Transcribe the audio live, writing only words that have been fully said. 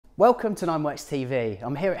Welcome to Nineworks TV.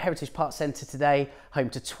 I'm here at Heritage Parts Centre today,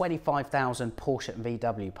 home to 25,000 Porsche and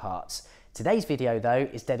VW parts. Today's video though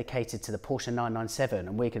is dedicated to the Porsche 997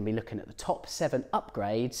 and we're going to be looking at the top 7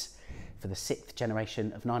 upgrades for the 6th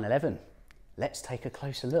generation of 911. Let's take a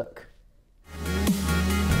closer look.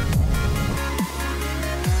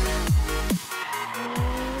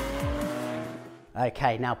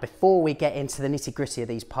 Okay, now before we get into the nitty-gritty of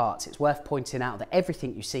these parts, it's worth pointing out that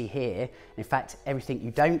everything you see here, in fact everything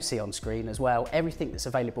you don't see on screen as well, everything that's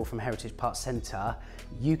available from Heritage Parts Centre,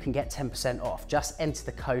 you can get 10% off. Just enter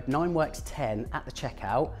the code NINEWORKS10 at the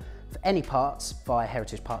checkout for any parts via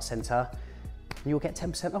Heritage Parts Centre and you'll get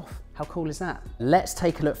 10% off. How cool is that? Let's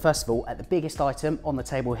take a look first of all at the biggest item on the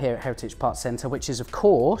table here at Heritage Parts Centre, which is of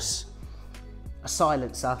course a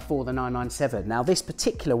silencer for the 997. Now this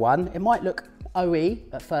particular one, it might look OE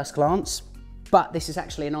at first glance, but this is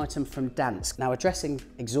actually an item from Dansk. Now addressing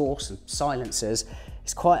exhaust and silencers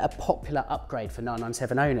is quite a popular upgrade for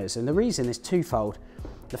 997 owners, and the reason is twofold.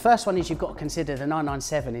 The first one is you've got to consider the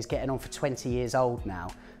 997 is getting on for 20 years old now.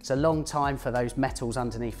 It's a long time for those metals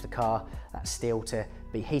underneath the car, that steel, to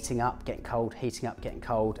be heating up, getting cold, heating up, getting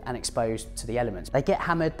cold, and exposed to the elements. They get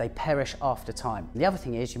hammered, they perish after time. The other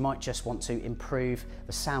thing is you might just want to improve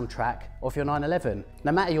the soundtrack of your 911.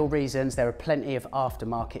 No matter your reasons, there are plenty of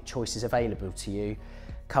aftermarket choices available to you,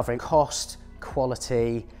 covering cost,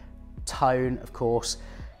 quality, tone, of course.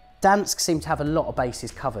 Dansk seem to have a lot of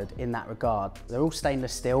bases covered in that regard. They're all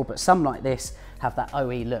stainless steel, but some like this have that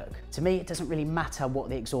OE look. To me, it doesn't really matter what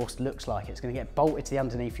the exhaust looks like. It's going to get bolted to the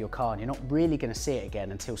underneath of your car and you're not really going to see it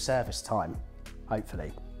again until service time,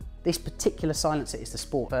 hopefully. This particular silencer is the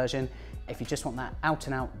sport version. If you just want that out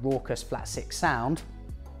and out raucous flat 6 sound,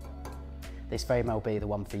 this very well be the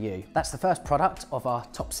one for you. That's the first product of our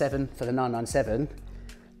top 7 for the 997.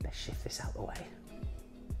 Let's shift this out the way.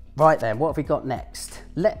 Right then, what have we got next?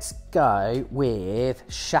 Let's go with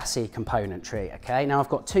chassis componentry, okay? Now I've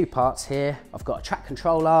got 2 parts here. I've got a track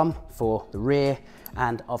control arm for the rear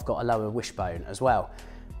and I've got a lower wishbone as well.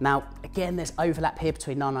 Now, again, there's overlap here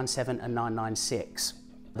between 997 and 996.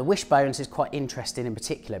 The wishbones is quite interesting in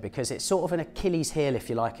particular because it's sort of an Achilles heel, if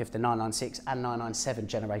you like, of the 996 and 997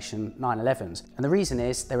 generation 911s. And the reason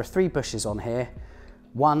is there are 3 bushes on here.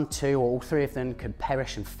 1, 2, or all 3 of them could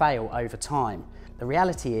perish and fail over time. The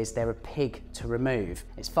reality is they're a pig to remove.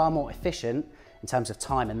 It's far more efficient in terms of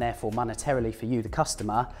time and therefore monetarily for you, the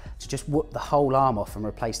customer, to just whoop the whole arm off and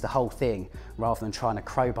replace the whole thing rather than trying to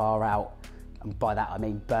crowbar out, and by that I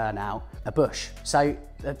mean burn out, a bush. So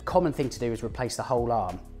the common thing to do is replace the whole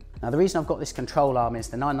arm. Now the reason I've got this control arm is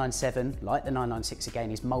the 997, like the 996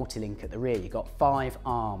 again, is multi-link at the rear. You've got 5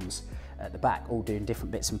 arms at the back, all doing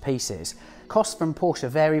different bits and pieces. Costs from Porsche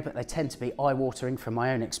vary, but they tend to be eye-watering from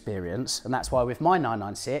my own experience, and that's why with my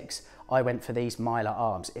 996, I went for these Mylar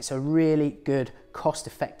arms. It's a really good,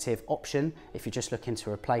 cost-effective option if you're just looking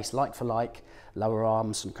to replace like for like, lower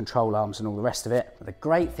arms and control arms and all the rest of it. The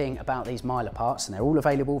great thing about these Mylar parts, and they're all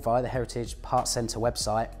available via the Heritage Parts Centre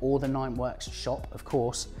website or the Nineworks shop, of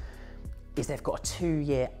course, is they've got a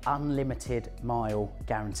 2-year unlimited mile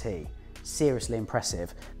guarantee. Seriously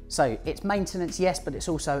impressive. So it's maintenance, yes, but it's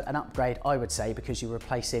also an upgrade, I would say, because you're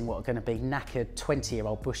replacing what are going to be knackered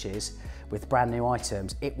 20-year-old bushes with brand new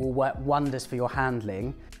items. It will work wonders for your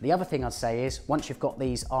handling. The other thing I'd say is once you've got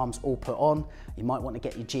these arms all put on, you might want to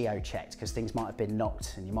get your geo checked because things might have been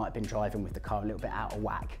knocked and you might have been driving with the car a little bit out of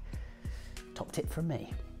whack. Top tip from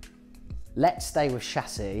me. Let's stay with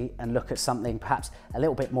chassis and look at something perhaps a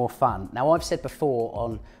little bit more fun. Now I've said before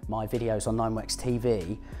on my videos on Nineworks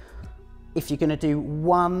TV, if you're going to do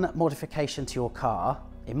one modification to your car,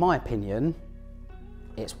 in my opinion,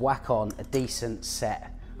 it's whack on a decent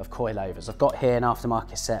set of coilovers. I've got here an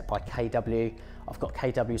aftermarket set by KW. I've got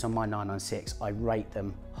KWs on my 996. I rate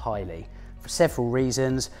them highly for several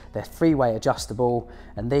reasons. They're 3-way adjustable,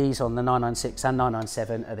 and these on the 996 and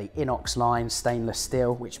 997 are the inox line stainless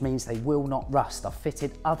steel, which means they will not rust. I've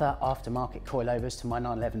fitted other aftermarket coilovers to my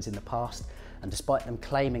 911s in the past, and despite them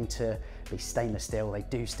claiming to be stainless steel, they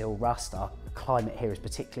do still rust. Our climate here is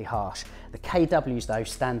particularly harsh. The KWs though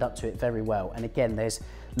stand up to it very well, and again there's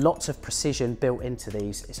lots of precision built into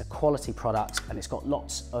these. It's a quality product and it's got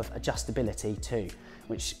lots of adjustability too,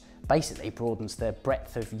 which basically broadens the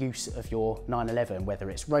breadth of use of your 911,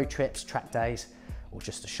 whether it's road trips, track days, or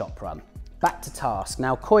just a shop run. Back to task.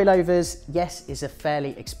 Now coilovers, yes, is a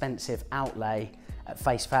fairly expensive outlay at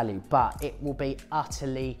face value, but it will be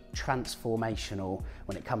utterly transformational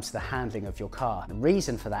when it comes to the handling of your car. The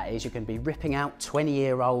reason for that is you're going to be ripping out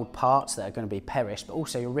 20-year-old parts that are going to be perished, but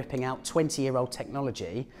also you're ripping out 20-year-old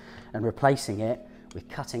technology and replacing it with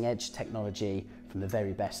cutting-edge technology from the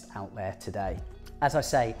very best out there today. As I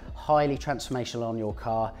say, highly transformational on your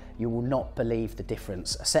car. You will not believe the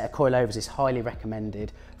difference. A set of coilovers is highly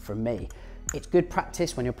recommended from me. It's good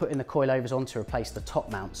practice when you're putting the coilovers on to replace the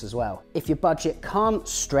top mounts as well. If your budget can't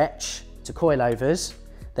stretch to coilovers,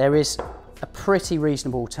 there is a pretty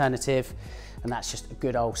reasonable alternative, and that's just a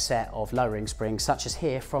good old set of lowering springs, such as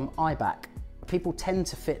here from IBAC. People tend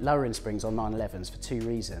to fit lowering springs on 911s for two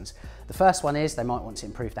reasons. The first one is they might want to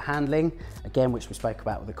improve the handling, again, which we spoke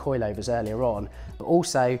about with the coilovers earlier on, but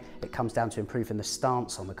also it comes down to improving the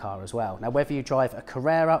stance on the car as well. Now, whether you drive a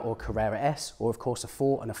Carrera or Carrera S, or of course a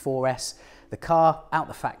 4 and a 4S, the car out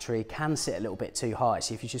the factory can sit a little bit too high.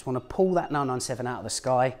 So if you just want to pull that 997 out of the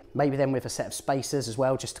sky, maybe then with a set of spacers as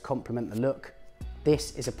well, just to complement the look,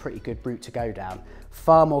 this is a pretty good route to go down.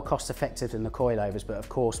 Far more cost effective than the coilovers, but of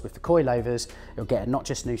course with the coilovers, you'll get not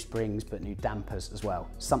just new springs, but new dampers as well.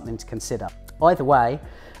 Something to consider. Either way,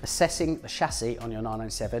 assessing the chassis on your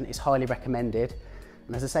 997 is highly recommended.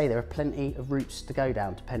 And as I say, there are plenty of routes to go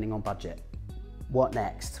down depending on budget. What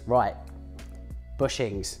next? Right,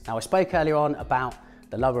 bushings. Now I spoke earlier on about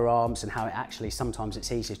the lower arms and how it actually sometimes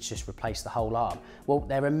it's easier to just replace the whole arm. Well,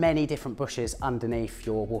 there are many different bushes underneath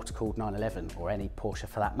your water-cooled 911 or any Porsche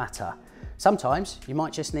for that matter. Sometimes you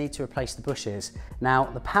might just need to replace the bushes. Now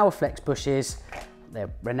the PowerFlex bushes,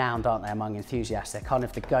 they're renowned, aren't they, among enthusiasts? They're kind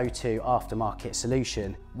of the go-to aftermarket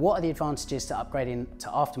solution. What are the advantages to upgrading to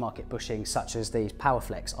aftermarket bushings such as these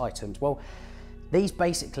PowerFlex items? Well, these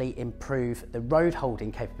basically improve the road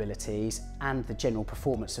holding capabilities and the general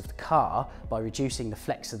performance of the car by reducing the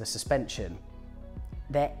flex of the suspension.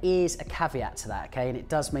 There is a caveat to that, okay, and it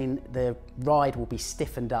does mean the ride will be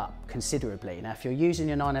stiffened up considerably. Now, if you're using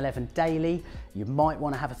your 911 daily, you might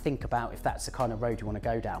want to have a think about if that's the kind of road you want to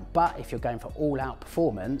go down. But if you're going for all-out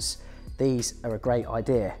performance, these are a great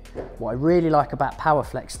idea. What I really like about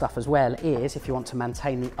PowerFlex stuff as well is if you want to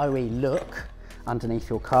maintain the OE look underneath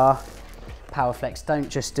your car, PowerFlex don't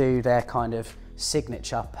just do their kind of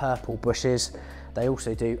signature purple bushes, they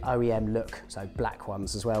also do OEM look, so black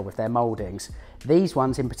ones as well with their mouldings. These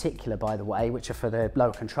ones in particular, by the way, which are for the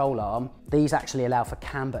lower control arm, these actually allow for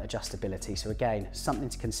camber adjustability. So again, something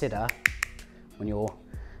to consider when you're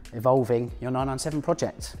evolving your 997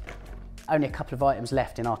 project. Only a couple of items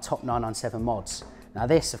left in our top 997 mods. Now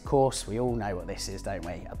this, of course, we all know what this is, don't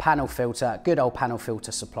we? A panel filter, a good old panel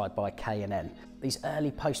filter supplied by K&N. These early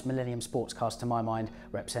post-millennium sports cars, to my mind,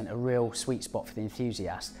 represent a real sweet spot for the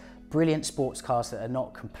enthusiast. Brilliant sports cars that are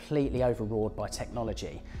not completely overawed by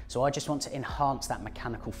technology. So I just want to enhance that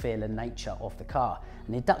mechanical feel and nature of the car.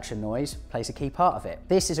 And induction noise plays a key part of it.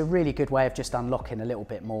 This is a really good way of just unlocking a little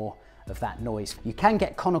bit more of that noise. You can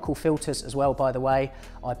get conical filters as well, by the way.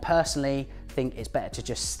 I personally think it's better to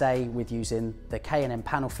just stay with using the K&N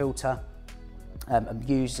panel filter and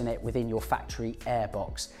using it within your factory air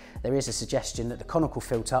box. There is a suggestion that the conical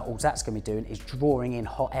filter, all that's going to be doing is drawing in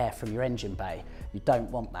hot air from your engine bay. You don't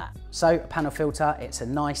want that. So a panel filter, it's a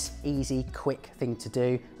nice, easy, quick thing to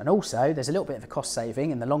do. And also there's a little bit of a cost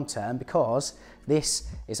saving in the long term because this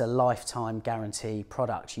is a lifetime guarantee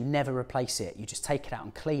product. You never replace it. You just take it out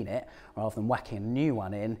and clean it rather than whacking a new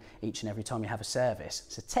one in each and every time you have a service.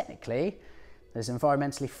 So technically, there's an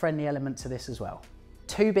environmentally friendly element to this as well.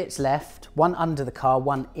 Two bits left, one under the car,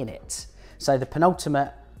 one in it. So the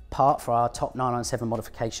penultimate part for our top 997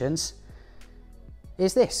 modifications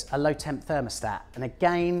is this, a low temp thermostat. And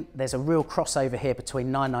again, there's a real crossover here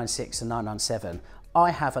between 996 and 997.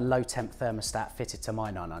 I have a low temp thermostat fitted to my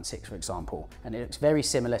 996, for example, and it looks very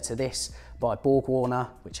similar to this by BorgWarner,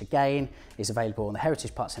 which again is available on the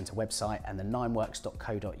Heritage Parts Centre website and the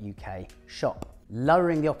nineworks.co.uk shop.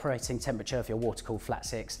 Lowering the operating temperature of your water-cooled flat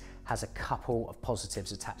six has a couple of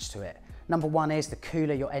positives attached to it. Number one is the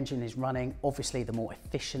cooler your engine is running, obviously the more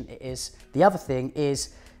efficient it is. The other thing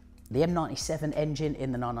is the M97 engine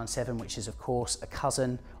in the 997, which is of course a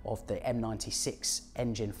cousin of the M96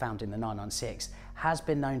 engine found in the 996, has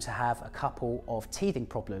been known to have a couple of teething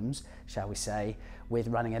problems, shall we say, with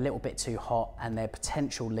running a little bit too hot and their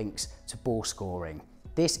potential links to bore scoring.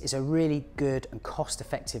 This is a really good and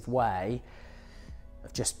cost-effective way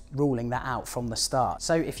of just ruling that out from the start.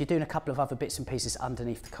 So if you're doing a couple of other bits and pieces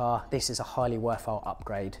underneath the car, this is a highly worthwhile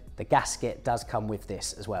upgrade. The gasket does come with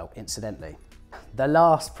this as well, incidentally. The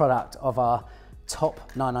last product of our top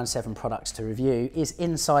 997 products to review is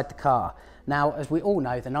inside the car. Now, as we all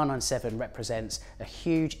know, the 997 represents a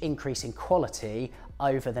huge increase in quality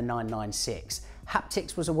over the 996.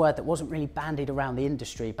 Haptics was a word that wasn't really bandied around the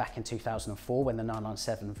industry back in 2004 when the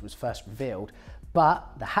 997 was first revealed, but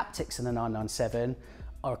the haptics in the 997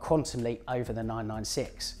 are a quantum leap over the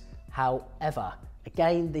 996. However,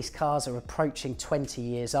 again, these cars are approaching 20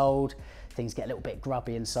 years old. things get a little bit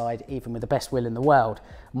grubby inside, even with the best will in the world.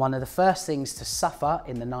 And one of the first things to suffer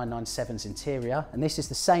in the 997's interior, and this is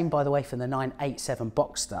the same by the way for the 987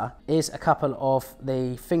 Boxster, is a couple of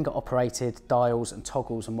the finger operated dials and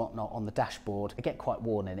toggles and whatnot on the dashboard. They get quite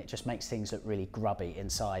worn and it just makes things look really grubby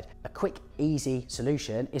inside. A quick, easy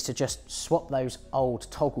solution is to just swap those old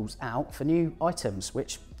toggles out for new items,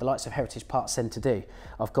 which the likes of Heritage Parts Centre do.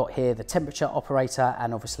 I've got here the temperature operator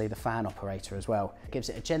and obviously the fan operator as well. It gives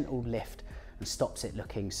it a gentle lift and stops it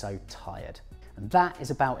looking so tired. And that is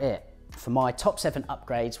about it for my top 7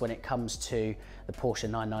 upgrades when it comes to the Porsche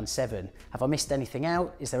 997. Have I missed anything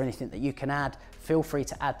out? Is there anything that you can add? Feel free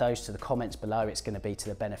to add those to the comments below. It's going to be to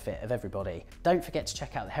the benefit of everybody. Don't forget to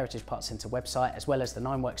check out the Heritage Parts Centre website as well as the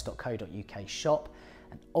 9works.co.uk shop.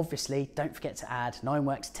 And obviously don't forget to add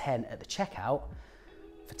 9works10 at the checkout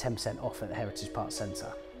for 10% off at the Heritage Parts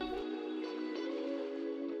Centre.